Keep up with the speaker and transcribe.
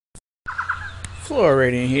Floor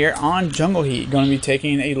Radiant here on Jungle Heat. Going to be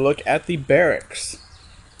taking a look at the Barracks.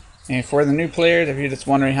 And for the new players, if you're just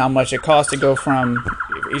wondering how much it costs to go from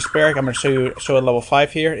each barrack, I'm going to show a level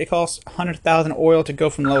 5 here. It costs 100,000 oil to go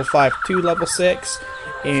from level 5 to level 6.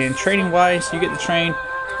 And training wise, you get to train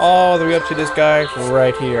all the way up to this guy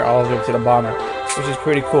right here, all the way up to the bomber, which is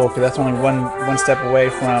pretty cool because that's only one step away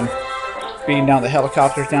from beating down the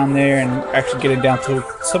helicopters down there and actually getting down to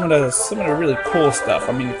some of the really cool stuff.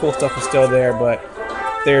 I mean, the cool stuff is still there, but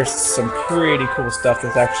there's some pretty cool stuff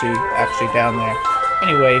that's actually down there.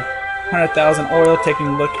 Anyway, 100,000 oil. Taking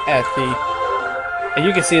a look at and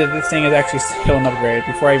you can see that this thing is actually still an upgrade.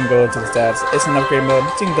 Before I even go into the stats, it's an upgrade mode.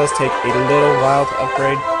 This thing does take a little while to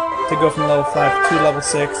upgrade to go from level 5 to level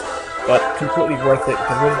 6, but completely worth it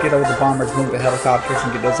because we'll get over the bombers, move the helicopters,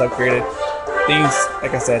 and get those upgraded. Things,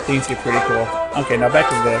 like I said, things get pretty cool. Okay, now back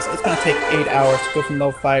to this. It's going to take 8 hours to go from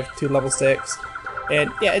level 5 to level 6. And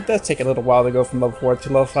yeah, it does take a little while to go from level 4 to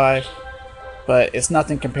level 5. But it's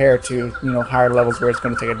nothing compared to, higher levels where it's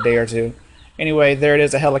going to take a day or two. Anyway, there it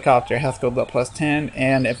is, a helicopter. It has to go up plus 10.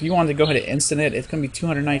 And if you want to go ahead and instant it, it's going to be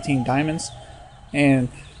 219 diamonds. And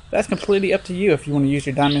that's completely up to you if you want to use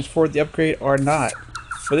your diamonds for the upgrade or not.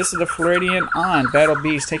 But this is the Floridian on Battle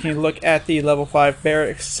Beast, taking a look at the level 5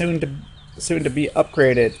 barracks, soon to be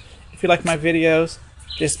upgraded. If you like my videos,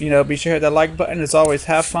 just be sure to hit that like button. As always,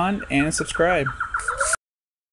 have fun and subscribe.